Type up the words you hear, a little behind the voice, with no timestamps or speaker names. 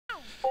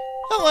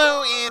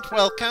Hello and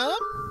welcome.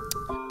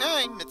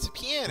 I'm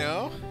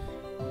Piano,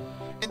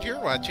 and you're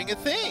watching a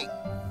thing.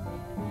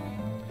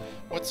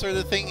 What sort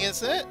of thing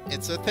is it?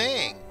 It's a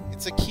thing.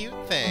 It's a cute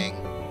thing.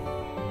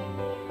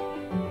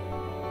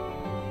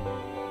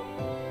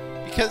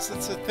 Because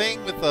it's a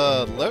thing with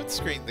a load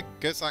screen that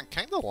goes on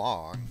kind of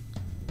long.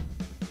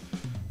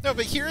 No,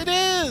 but here it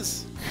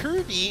is!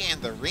 Kirby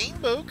and the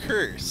Rainbow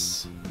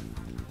Curse.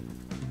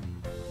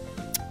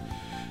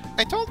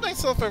 I told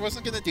myself I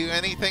wasn't going to do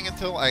anything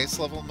until Ice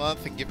Level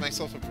Month and give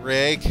myself a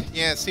break.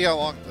 Yeah, see how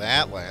long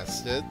that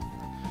lasted.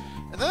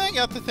 And then I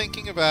got to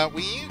thinking about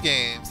Wii U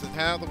games and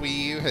how the Wii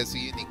U has a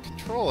unique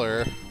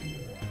controller.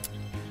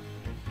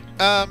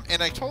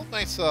 And I told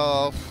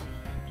myself,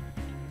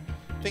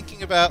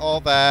 thinking about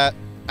all that,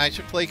 I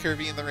should play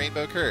Kirby and the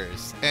Rainbow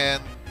Curse.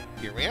 And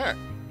here we are.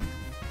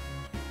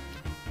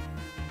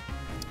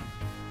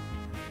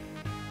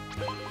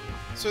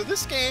 So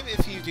this game,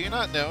 if you do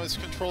not know, is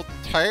controlled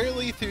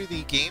entirely through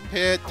the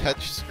gamepad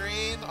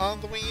touchscreen on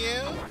the Wii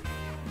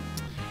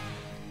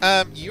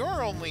U.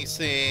 You're only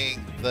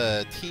seeing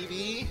the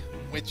TV,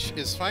 which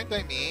is fine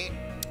by me.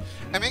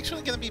 I'm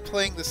actually going to be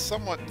playing this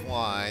somewhat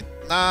blind,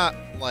 not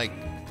like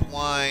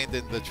blind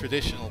in the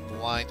traditional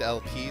blind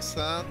LP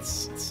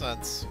sense,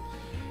 since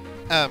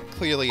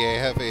clearly I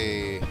have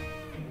a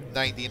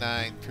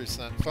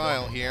 99%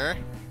 file here.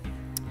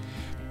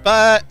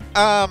 But,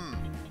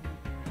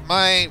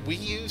 my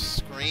Wii U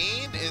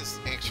screen is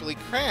actually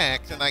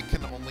cracked, and I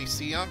can only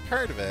see on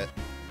part of it.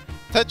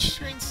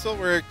 Touchscreen still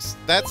works,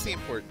 that's the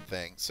important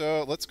thing.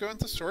 So let's go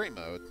into story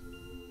mode.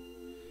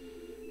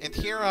 And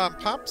here on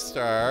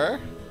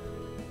Popstar,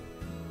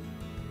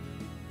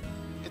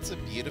 it's a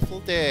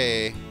beautiful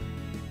day.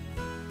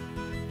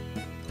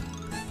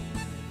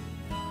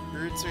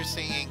 Birds are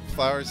singing,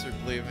 flowers are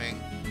blooming.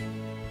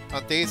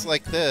 On days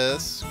like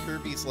this,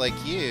 Kirby's like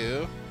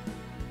you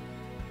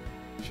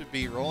should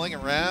be rolling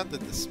around at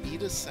the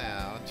speed of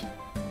sound.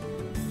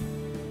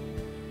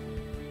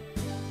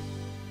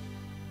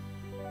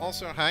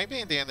 Also, hi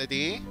Bandana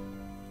D.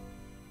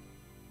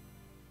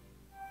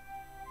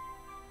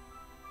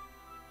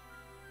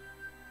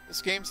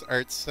 This game's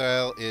art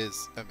style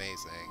is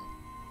amazing.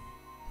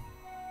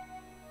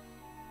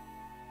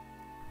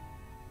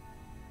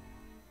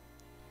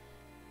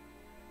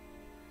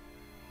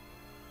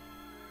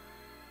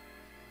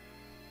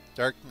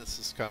 Darkness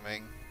is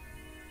coming.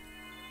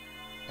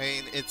 I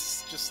mean,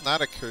 it's just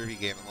not a Kirby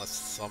game unless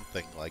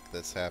something like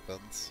this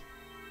happens.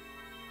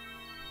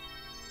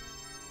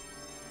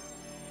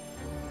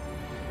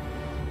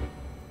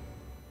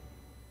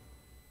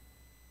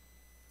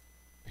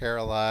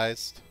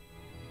 Paralyzed.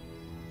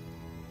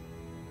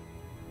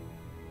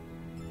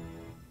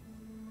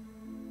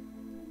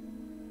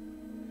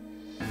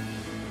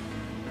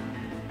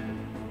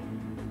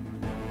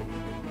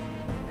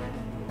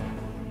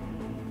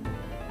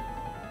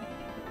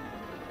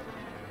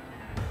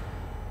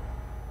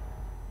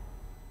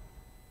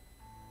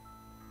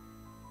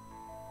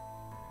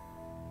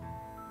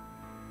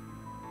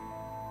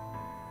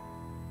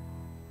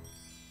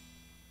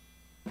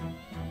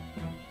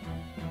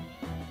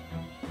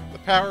 The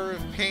power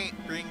of paint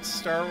brings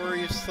Star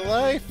Warriors to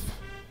life.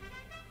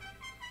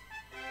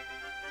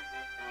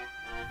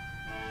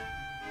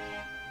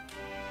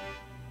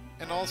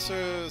 And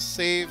also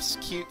saves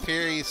cute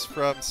fairies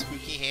from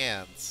spooky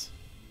hands.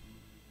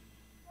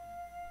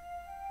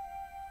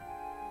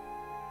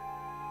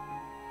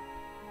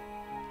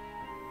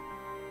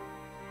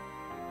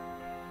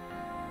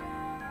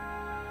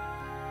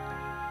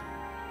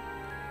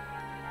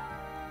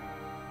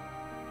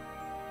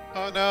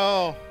 Oh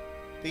no!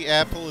 The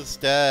apple is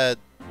dead.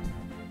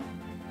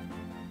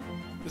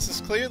 This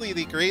is clearly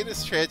the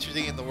greatest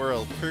tragedy in the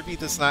world. Kirby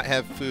does not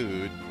have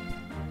food.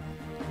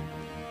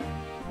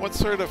 What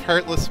sort of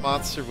heartless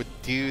monster would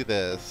do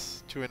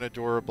this to an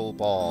adorable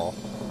ball?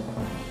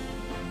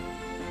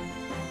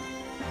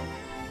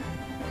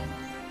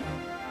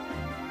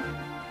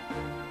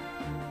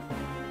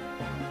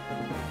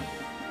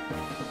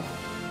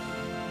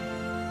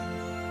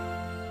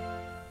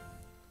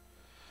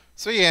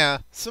 So yeah,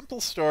 simple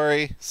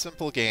story,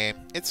 simple game.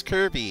 It's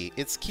Kirby.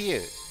 It's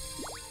cute.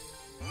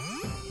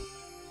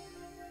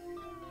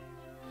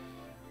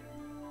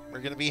 We're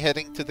gonna be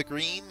heading to the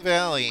Green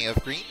Valley of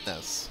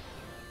Greenness.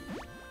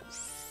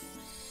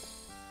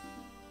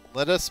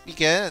 Let us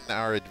begin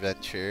our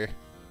adventure.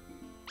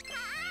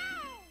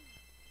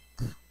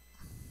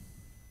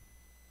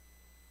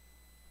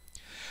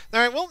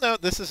 Now I will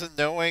note this is in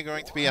no way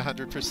going to be a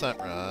 100%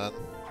 run.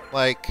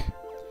 Like,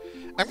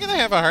 I'm gonna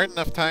have a hard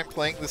enough time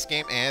playing this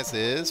game as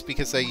is,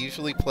 because I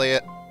usually play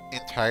it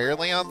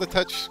entirely on the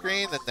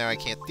touchscreen, and now I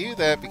can't do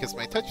that because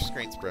my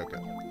touchscreen's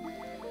broken.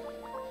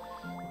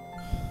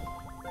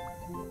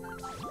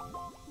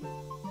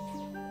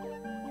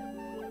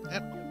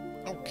 Yep.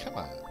 Oh, come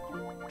on.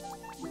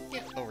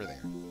 Get over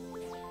there.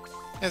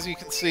 As you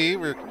can see,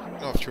 we're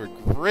off to a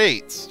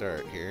great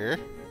start here.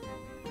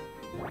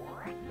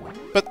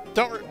 But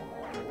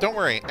don't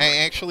worry, I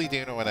actually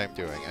do know what I'm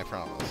doing, I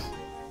promise.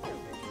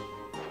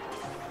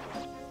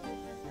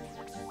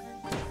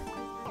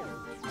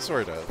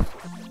 Sort of.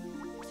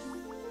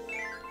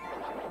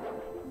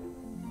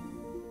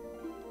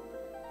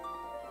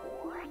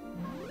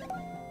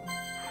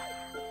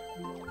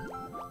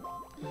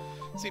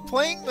 See,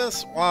 playing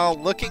this while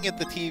looking at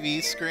the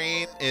TV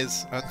screen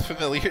is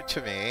unfamiliar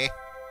to me.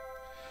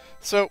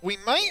 So we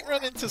might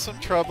run into some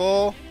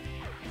trouble.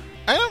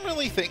 I don't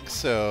really think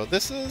so.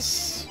 This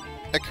is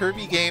a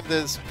Kirby game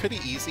that is pretty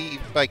easy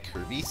even by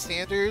Kirby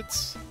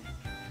standards.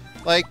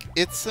 Like,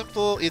 it's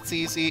simple, it's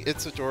easy,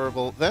 it's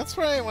adorable. That's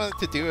why I wanted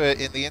to do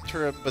it in the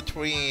interim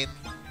between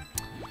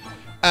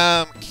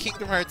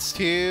Kingdom Hearts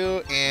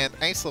 2 and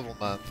Ice Level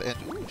Month. And,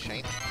 ooh,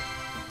 shiny.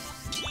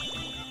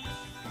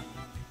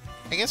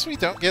 I guess we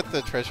don't get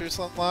the treasures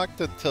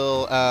unlocked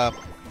until, oh,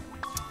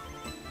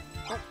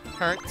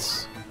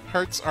 Hearts.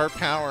 Hearts are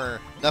power.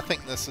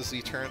 Nothingness is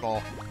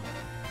eternal.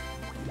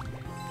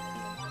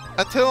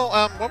 Until,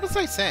 what was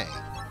I saying?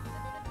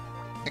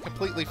 I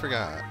completely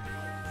forgot.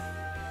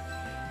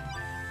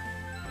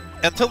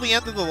 Until the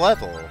end of the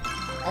level.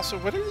 Also,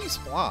 what are these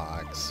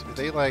blocks? Are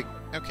they like...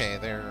 Okay,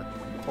 they're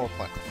full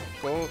platform.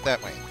 Go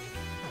that way.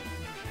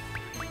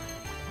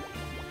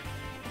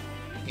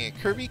 Yeah,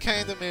 Kirby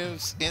kind of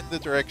moves in the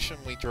direction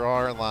we draw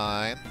our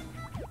line.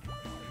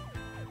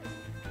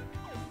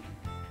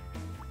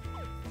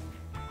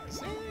 Is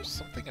there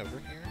something over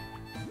here?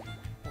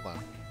 Hold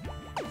on.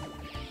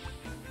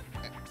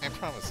 I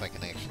promise I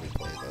can actually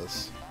play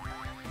this.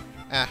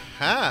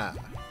 Aha!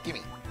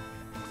 Gimme.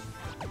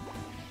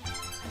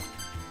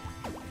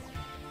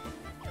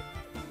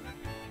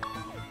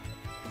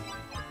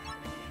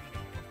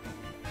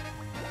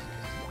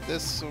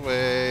 This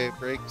way,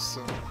 break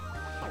some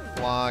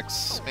blocks,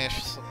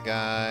 smash some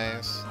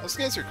guys. Those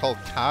guys are called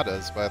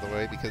katas, by the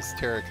way, because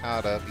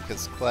terracotta,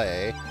 because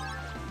clay.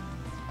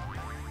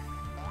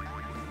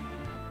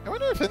 I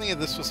wonder if any of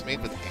this was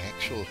made with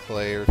actual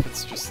clay, or if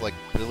it's just, like,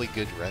 really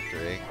good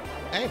rendering.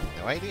 I have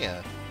no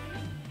idea.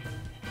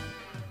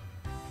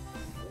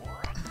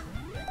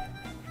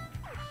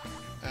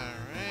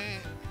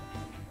 Alright.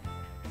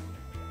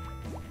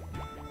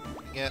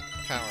 Get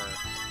power.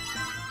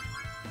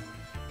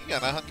 You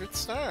got 100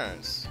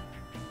 stars.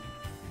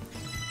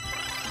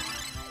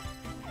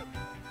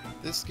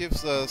 This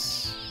gives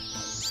us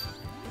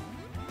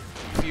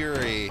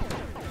fury,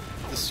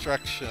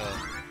 destruction,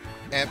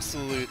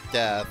 absolute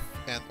death,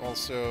 and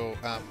also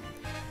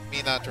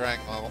me not drawing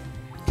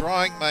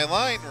my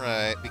line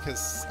right,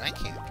 because I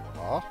can't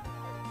draw.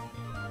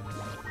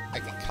 I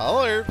can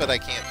color, but I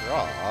can't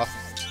draw.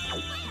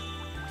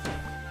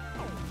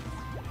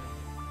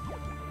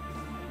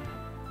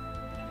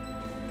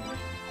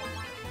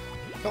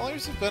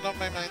 Colors have been on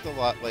my mind a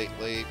lot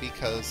lately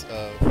because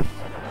of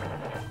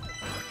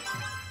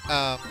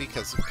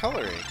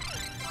coloring.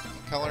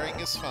 Coloring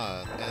is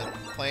fun, and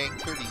playing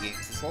Kirby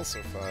games is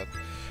also fun.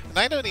 And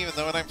I don't even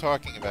know what I'm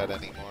talking about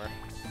anymore.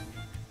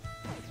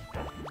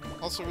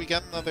 Also, we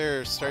got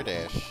another Star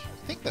Dash.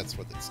 I think that's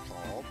what it's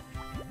called.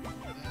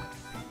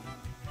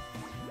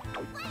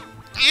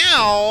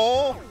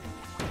 Ow!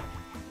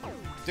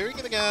 Doing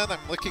it again.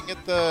 I'm looking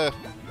at the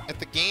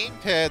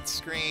gamepad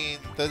screen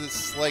that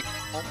is like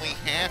only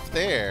half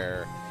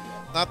there,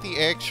 not the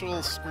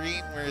actual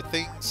screen where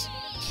things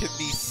can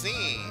be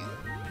seen.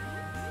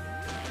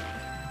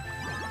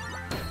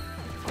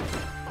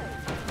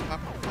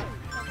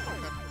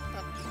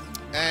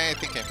 I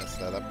think I messed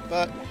that up,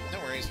 but no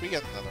worries, we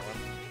got another one.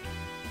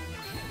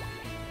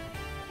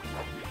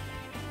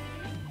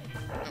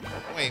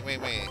 Oh, wait.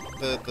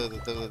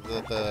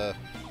 The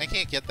I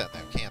can't get that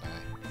now, can I?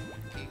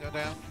 Can you go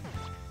down?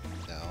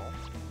 No.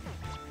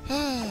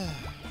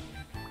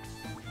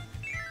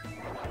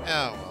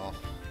 Oh well,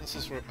 this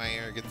is where my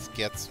arrogance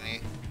gets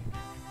me.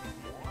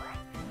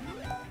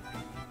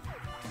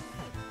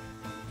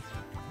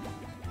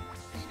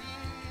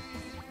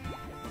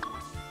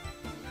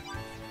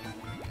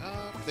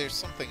 There's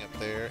something up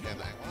there,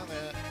 and I want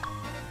it.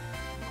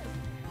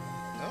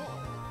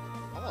 Oh,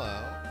 hello.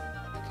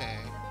 Okay.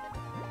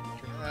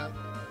 Turn around.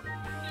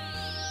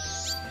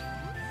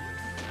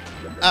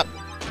 Up.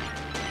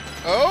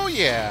 Oh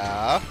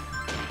yeah.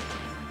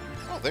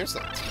 Oh, there's a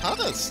ton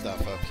of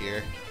stuff up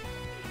here.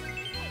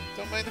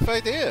 Don't mind if I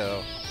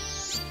do.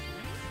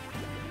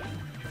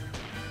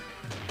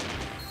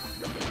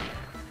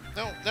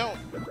 No.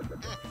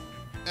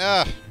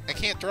 I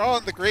can't draw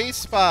on the gray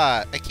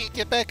spot. I can't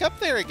get back up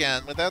there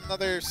again without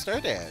another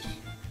Star Dash.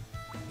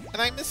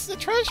 And I missed the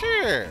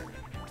treasure!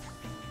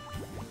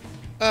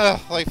 Ugh,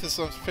 life is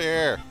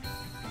unfair.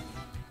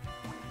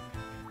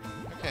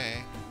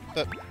 Okay,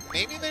 but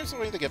maybe there's a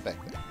way to get back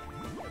there.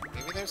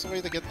 Maybe there's a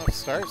way to get enough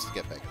stars to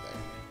get back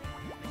there.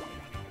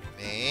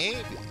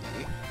 Maybe.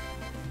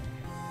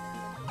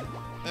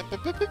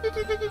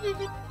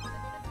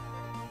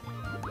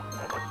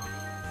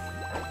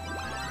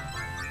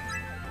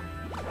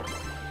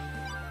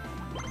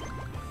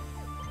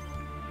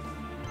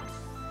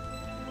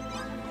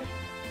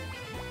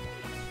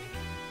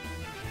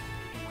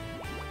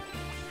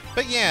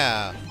 But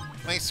yeah,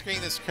 my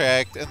screen is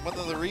cracked, and one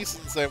of the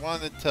reasons I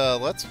wanted to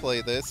Let's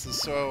Play this is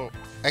so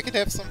I could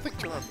have something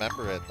to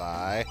remember it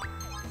by.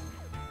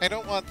 I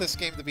don't want this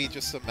game to be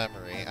just a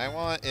memory. I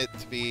want it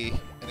to be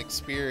an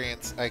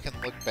experience I can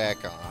look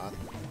back on.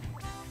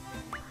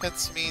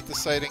 Hence me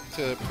deciding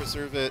to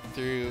preserve it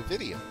through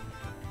video.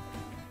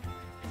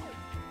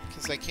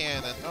 Because I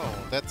can, and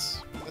oh,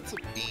 that's a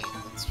bean.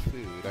 That's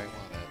food. I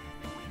want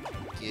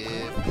it.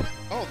 Give.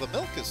 Oh, the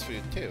milk is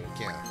food too.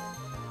 Yeah.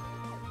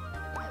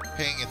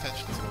 Paying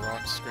attention to the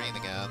wrong screen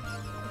again.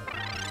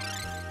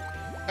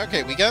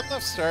 Okay, we got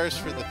enough stars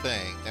for the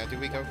thing. Now, do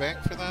we go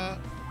back for that?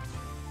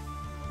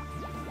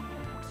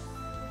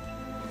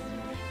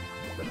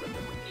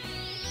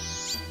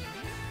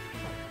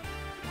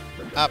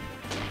 Up.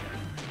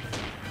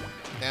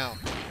 Down.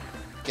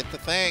 Get the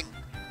thing.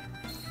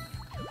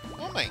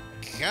 Oh my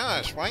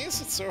gosh, why is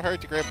it so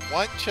hard to grab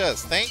one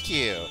chest? Thank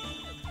you.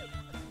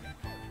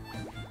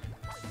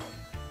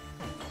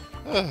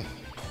 Alright,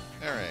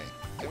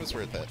 it was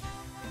worth it.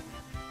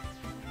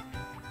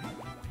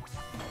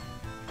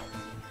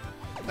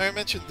 Now I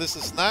mentioned this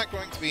is not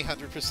going to be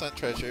 100%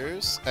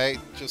 treasures. I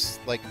just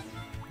like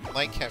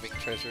having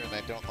treasure and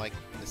I don't like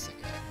missing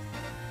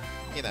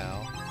it. You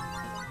know.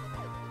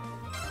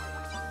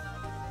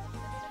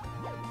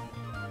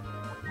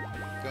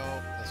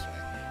 Go this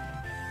way.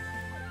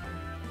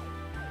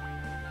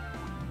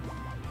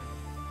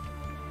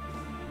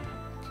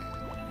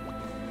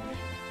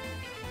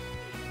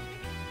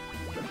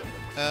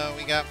 Okay.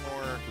 We got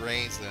more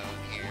gray zone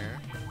here.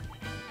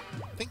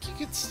 I think you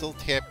could still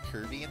tap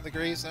Kirby in the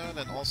gray zone,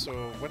 and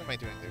also, what am I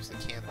doing? There's a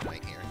candle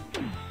right here.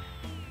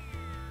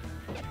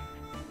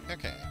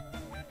 Okay.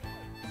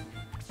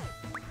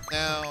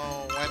 Now,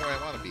 why do I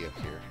want to be up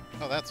here?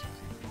 Oh, that's fine.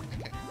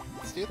 Okay,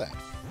 let's do that.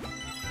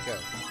 Go.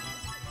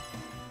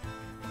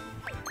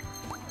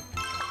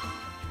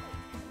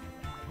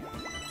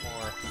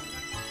 More.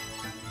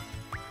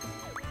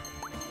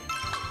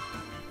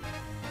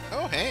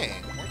 Oh,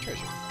 hey! More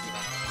treasure.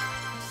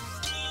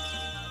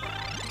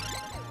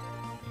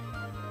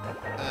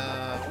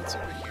 What's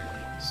over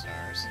here?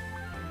 Stars.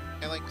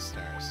 I like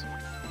stars.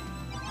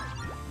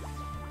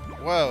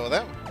 Whoa,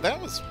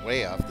 that was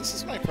way off. This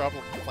is my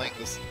problem playing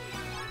this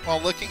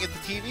while looking at the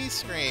TV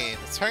screen.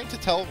 It's hard to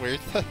tell where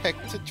the heck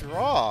to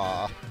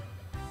draw.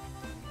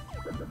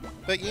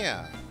 But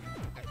yeah.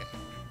 Okay.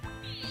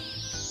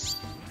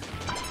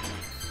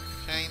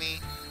 Shiny.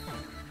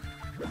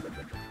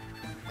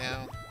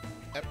 Down.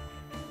 Up.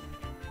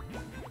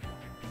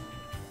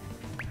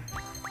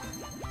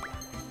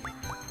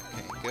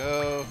 Okay,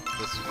 go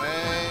this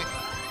way.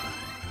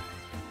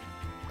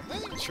 I'm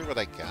not even sure what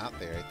I got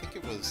there. I think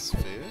it was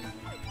food.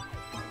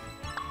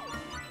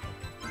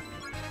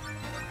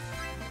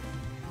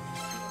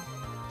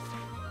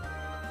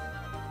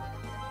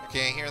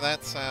 Okay, I hear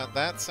that sound.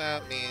 That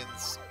sound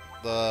means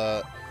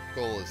the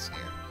goal is near.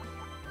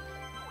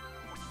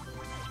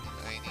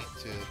 And I need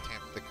to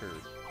tap the curb.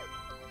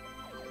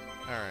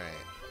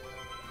 Alright.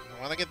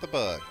 I want to get the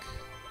book.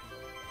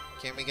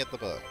 Can we get the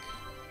book?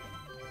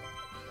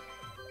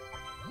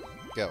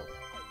 Go.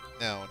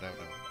 No, no,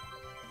 no.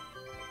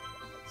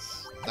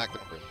 It's not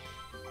gonna work.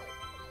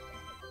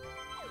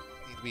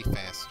 Need to be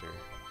faster.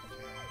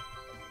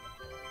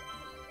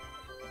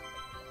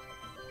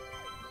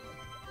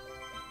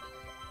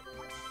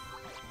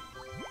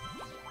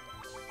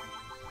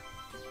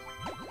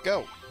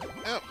 Go!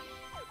 Oh!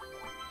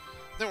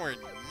 Nowhere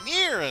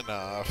near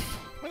enough!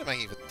 What am I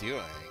even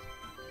doing?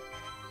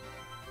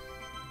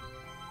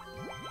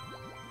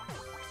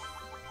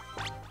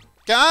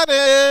 Got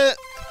it!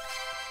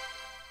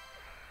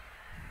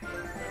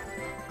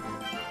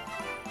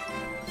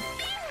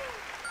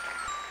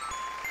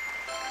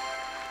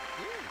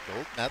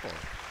 Gold medal.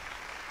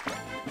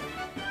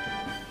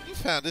 You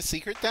found a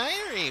secret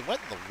diary!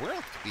 What in the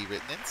world could be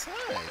written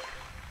inside?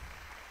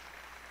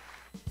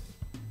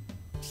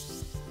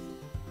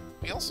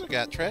 We also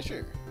got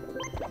treasure.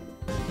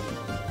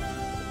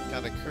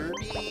 Got a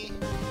Kirby.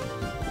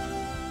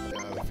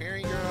 Got a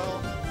Fairy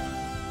Girl.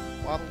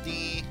 Waddle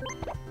Dee.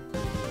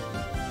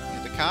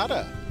 And a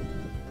Kata.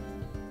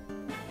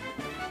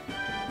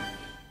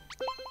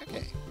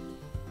 Okay.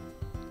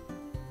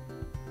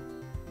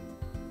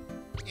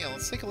 Yeah,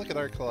 let's take a look at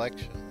our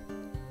collection.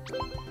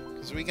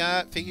 Because we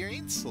got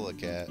figurines to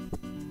look at.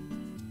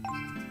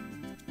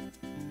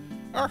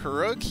 Our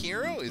heroic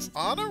hero is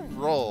on a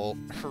roll.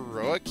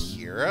 Heroic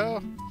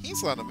hero?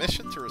 He's on a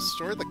mission to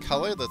restore the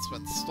color that's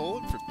been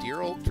stolen from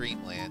dear old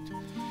Dreamland.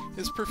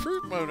 His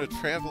preferred mode of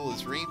travel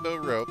is Rainbow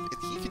Rope,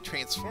 and he can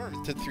transform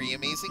into 3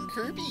 amazing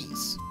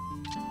Kirbys.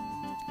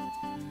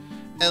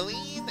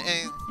 Elline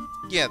and...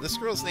 yeah, this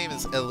girl's name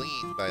is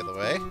Elline, by the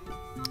way.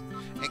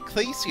 And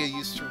Glacia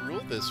used to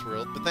rule this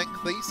world, but then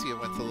Glacia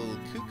went a little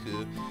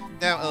cuckoo.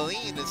 Now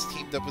Elline is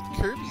teamed up with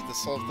Kirby to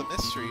solve the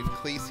mystery of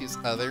Glacia's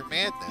other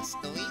madness.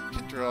 Elline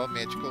can draw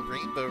magical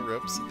rainbow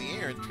ropes in the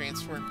air and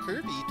transform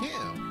Kirby,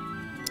 too.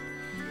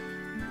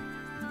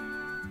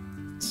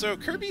 So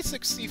Kirby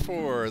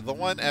 64, the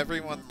one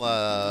everyone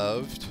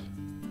loved,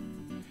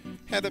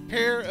 had a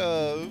pair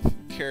of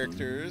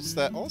characters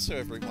that also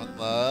everyone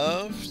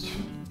loved.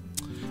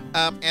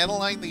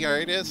 Elline the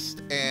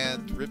artist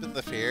and Ribbon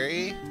the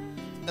fairy.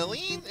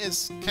 Elline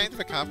is kind of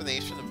a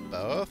combination of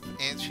both,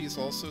 and she's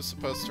also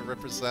supposed to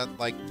represent,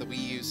 like, the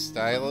Wii U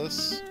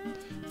stylus,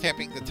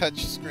 tapping the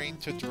touch screen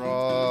to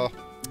draw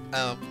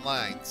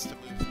lines to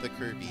move the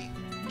Kirby.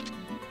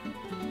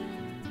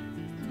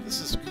 This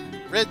is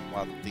Red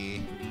Waddle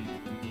Dee.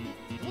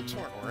 It looks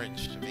more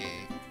orange to me.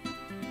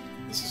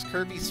 This is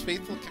Kirby's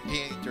faithful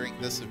companion during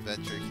this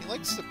adventure. He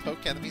likes to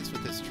poke enemies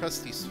with his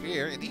trusty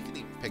sphere, and he can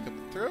even pick up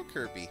and throw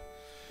Kirby.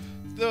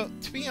 Though,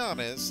 to be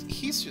honest,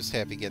 he's just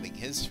happy getting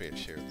his fair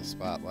share of the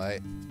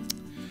spotlight.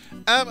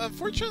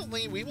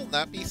 Unfortunately, we will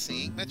not be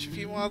seeing much of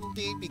you, Waddle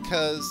Dee,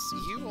 because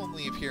you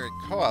only appear in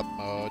co-op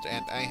mode,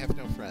 and I have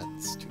no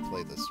friends to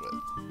play this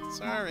with.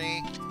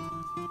 Sorry.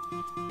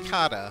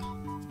 Kata.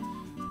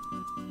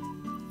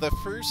 The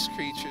first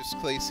creatures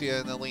Glacia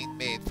and Elline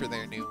made for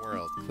their new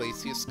world.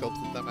 Glacia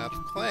sculpted them out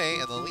of clay,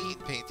 and Elline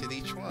painted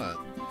each one.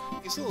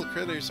 These little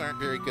critters aren't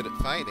very good at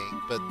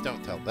fighting, but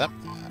don't tell them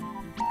that.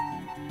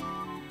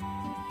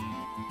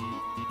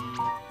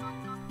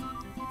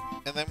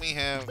 And then we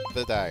have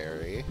the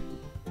diary.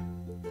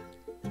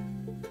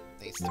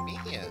 Nice to meet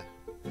you.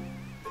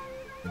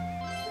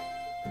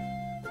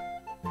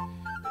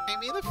 I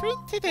made a friend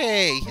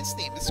today. His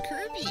name is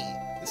Kirby.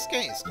 This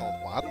guy is called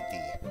Waddle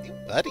Dee. New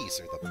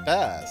buddies are the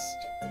best.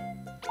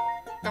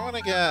 I want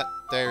to get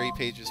diary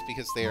pages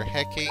because they are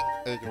hecking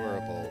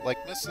adorable,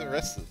 like most of the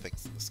rest of the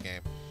things in this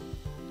game.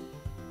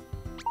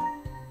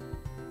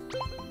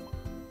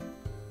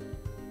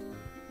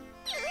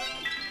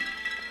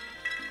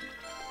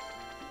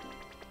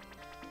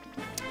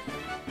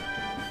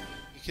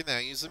 You can now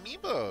use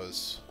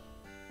amiibos.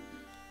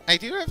 I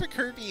do have a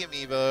Kirby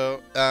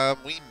amiibo.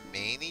 We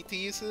may need to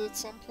use it at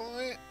some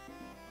point.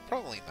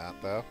 Probably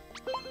not, though.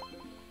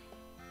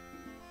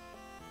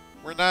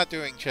 We're not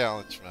doing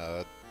challenge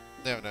mode.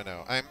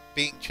 No. I'm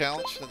being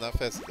challenged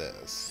enough as it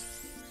is.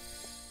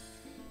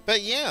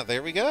 But yeah,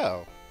 there we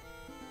go.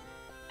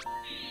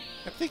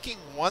 I'm thinking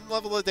one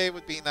level a day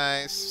would be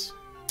nice.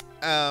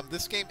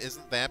 This game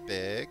isn't that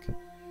big.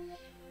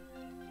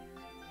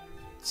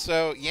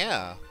 So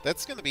yeah,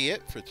 that's gonna be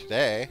it for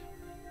today.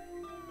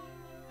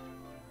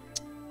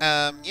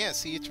 Yeah,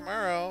 see you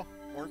tomorrow.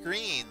 More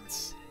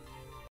greens.